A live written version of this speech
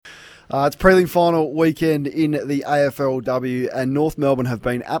It's prelim final weekend in the AFLW, and North Melbourne have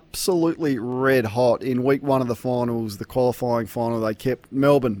been absolutely red hot in week one of the finals, the qualifying final. They kept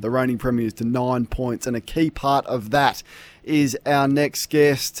Melbourne, the reigning premiers, to 9 points, and a key part of that is our next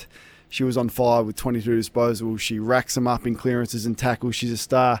guest. She was on fire with 22 disposals. She racks them up in clearances and tackles. She's a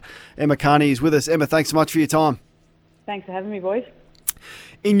star. Emma Kearney is with us. Emma, thanks so much for your time. Thanks for having me, boys.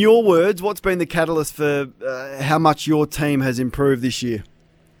 In your words, what's been the catalyst for how much your team has improved this year?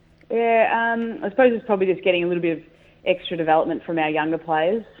 Yeah, I suppose it's probably just getting a little bit of extra development from our younger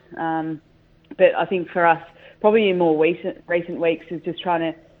players. But I think for us, probably in more recent weeks, is just trying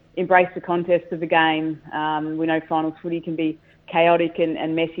to embrace the contest of the game. We know finals footy can be chaotic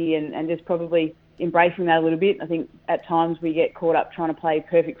and messy, and just probably embracing that a little bit. I think at times we get caught up trying to play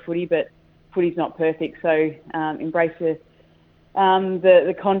perfect footy, but footy's not perfect. So embrace the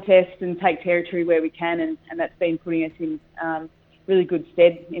contest and take territory where we can, and that's been putting us in really good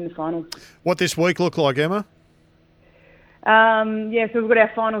stead in the finals. What this week look like, Emma? So we've got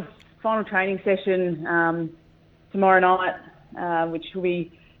our final training session tomorrow night, which will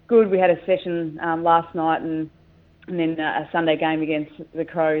be good. We had a session last night and then a Sunday game against the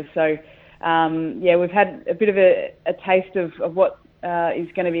Crows. So, we've had a bit of a taste of what is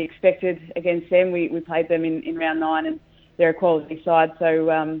going to be expected against them. We played them in round 9, and they're a quality side.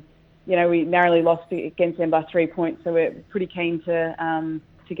 So, we narrowly lost against them by 3 points. So we're pretty keen to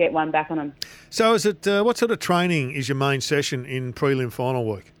get one back on them. So is it what sort of training is your main session in prelim final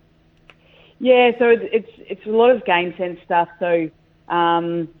week? Yeah, so it's a lot of game sense stuff. So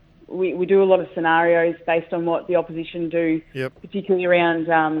we do a lot of scenarios based on what the opposition do, particularly around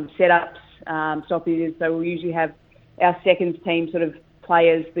setups, stoppages. So we'll usually have our seconds team sort of play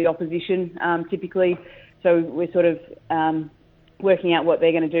as the opposition typically. So we're sort of working out what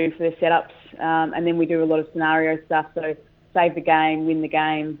they're going to do for their setups, and then we do a lot of scenario stuff. So save the game, win the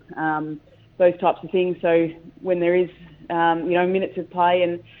game, those types of things. So when there is minutes of play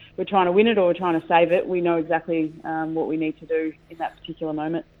and we're trying to win it or we're trying to save it, we know exactly what we need to do in that particular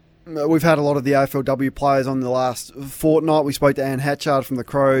moment. We've had a lot of the AFLW players on the last fortnight. We spoke to Anne Hatchard from the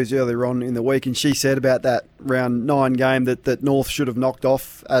Crows earlier on in the week, and she said about that round 9 game that North should have knocked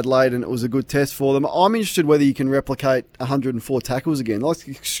off Adelaide, and it was a good test for them. I'm interested whether you can replicate 104 tackles again. Like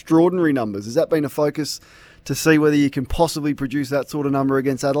extraordinary numbers. Has that been a focus to see whether you can possibly produce that sort of number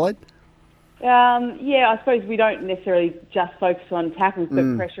against Adelaide? I suppose we don't necessarily just focus on tackles,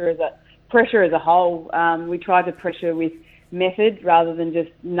 but pressure as a whole. We try to pressure with method rather than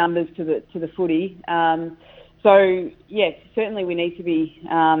just numbers to the footy. Certainly we need to be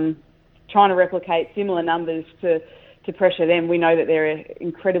trying to replicate similar numbers to pressure them. We know that they're an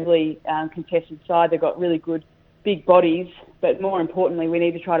incredibly contested side. They've got really good big bodies, but more importantly, we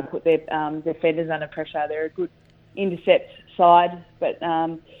need to try to put their defenders under pressure. They're a good intercept side, but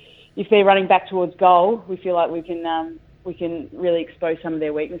if they're running back towards goal, we feel like we can really expose some of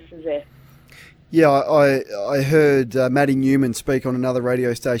their weaknesses there. Yeah, I heard Maddie Newman speak on another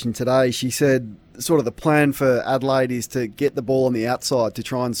radio station today. She said sort of the plan for Adelaide is to get the ball on the outside to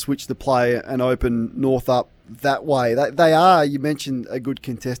try and switch the play and open North up that way. They are, you mentioned, a good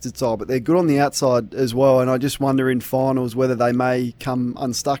contested side, but they're good on the outside as well. And I just wonder in finals whether they may come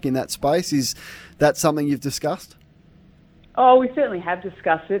unstuck in that space. Is that something you've discussed? Oh, we certainly have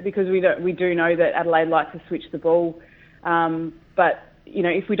discussed it because we do know that Adelaide like to switch the ball. But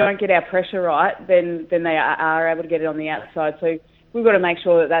if we don't get our pressure right, then they are able to get it on the outside. So we've got to make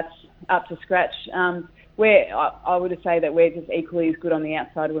sure that that's up to scratch. I would say that we're just equally as good on the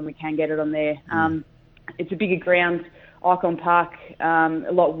outside when we can get it on there. It's a bigger ground, Icon Park,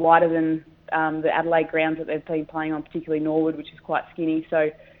 a lot wider than the Adelaide grounds that they've been playing on, particularly Norwood, which is quite skinny. So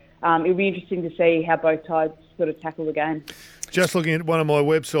it'll be interesting to see how both sides sort of tackle the game. Just looking at one of my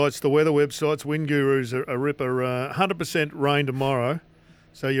websites, the weather websites, Wind Guru's a ripper, 100% rain tomorrow.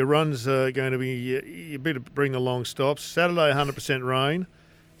 So your run's going to be, you better bring the long stops. Saturday, 100% rain.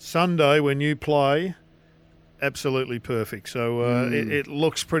 Sunday, when you play, absolutely perfect. So it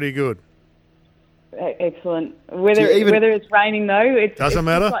looks pretty good. Excellent. Whether it's raining, though, it doesn't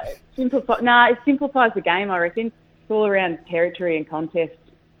matter? It simplifies the game, I reckon. It's all around territory and contest.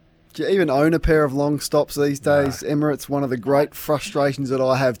 Do you even own a pair of long stops these days, Emma? It's one of the great frustrations that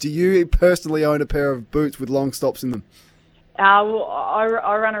I have. Do you personally own a pair of boots with long stops in them? I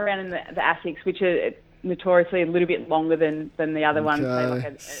run around in the Asics, which are notoriously a little bit longer than the other ones.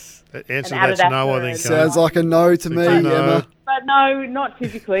 So answer that's no, I think. Sounds like a no to me, Emma. But no, not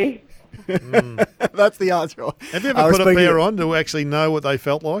typically. That's the answer. Have you ever put a pair on to actually know what they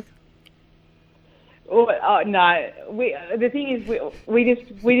felt like? No, the thing is, we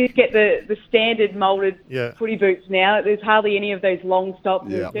just get the standard moulded footy boots now. There's hardly any of those long stops.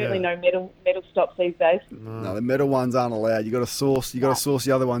 There's certainly no metal stops these days. No, the metal ones aren't allowed. You got to source. You got to source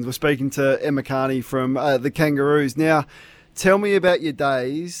the other ones. We're speaking to Emma Kearney from the Kangaroos now. Tell me about your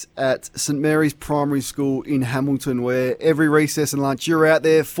days at St Mary's Primary School in Hamilton, where every recess and lunch you're out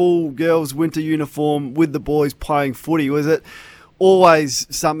there, full girls' winter uniform with the boys playing footy. Was it always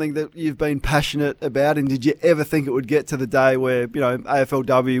something that you've been passionate about, and did you ever think it would get to the day where, you know,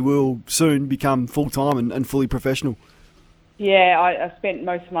 AFLW will soon become full-time and fully professional? Yeah, I spent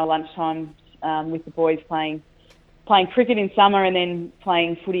most of my lunchtime with the boys playing cricket in summer and then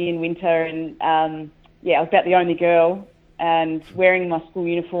playing footy in winter, and I was about the only girl, and wearing my school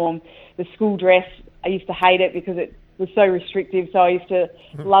uniform. The school dress, I used to hate it because it was so restrictive, so I used to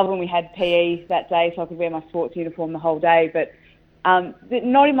love when we had PE that day so I could wear my sports uniform the whole day, but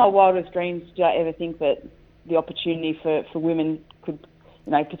not in my wildest dreams did I ever think that the opportunity for women could,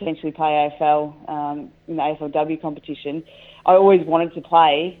 you know, potentially play AFL in the AFLW competition. I always wanted to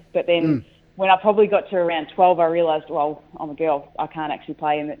play, but then when I probably got to around 12, I realised, well, I'm a girl, I can't actually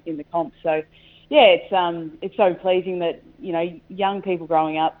play in the comp. So, yeah, it's so pleasing that, you know, young people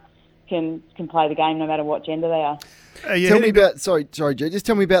growing up can play the game no matter what gender they are. Tell me about sorry, G. Just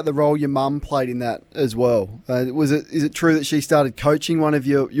tell me about the role your mum played in that as well. Is it true that she started coaching one of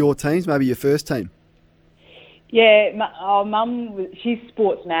your teams, maybe your first team? Yeah, our mum, she's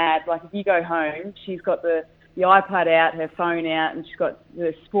sports mad. Like, if you go home, she's got the iPad out, her phone out, and she's got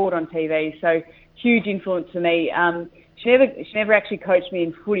the sport on TV. So huge influence for me. She never actually coached me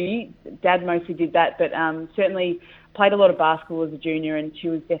in footy. Dad mostly did that, but certainly played a lot of basketball as a junior, and she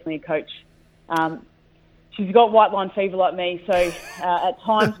was definitely a coach. She's got white line fever like me, so at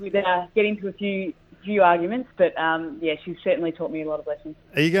times we'd get into a few arguments, but she's certainly taught me a lot of lessons.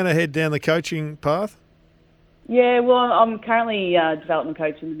 Are you going to head down the coaching path? Yeah, well, I'm currently development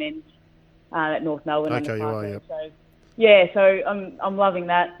coach in the men's at North Melbourne. Okay, you are, yep. So I'm loving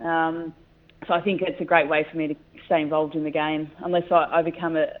that. So I think it's a great way for me to stay involved in the game. Unless I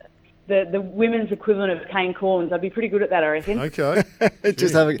become the women's equivalent of Kane Corns, I'd be pretty good at that, I reckon. Okay.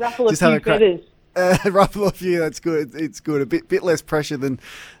 just have a feathers. Ruffle a few, that's good. It's good. A bit less pressure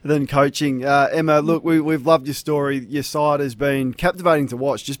than coaching. Emma, look, we've loved your story. Your side has been captivating to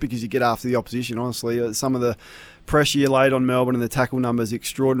watch just because you get after the opposition, honestly. Some of the pressure you laid on Melbourne and the tackle numbers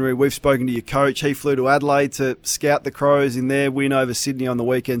extraordinary. We've spoken to your coach. He flew to Adelaide to scout the Crows in their win over Sydney on the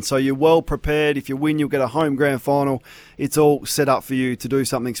weekend. So you're well prepared. If you win, you'll get a home grand final. It's all set up for you to do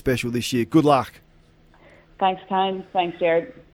something special this year. Good luck. Thanks, Kane. Thanks, Jared.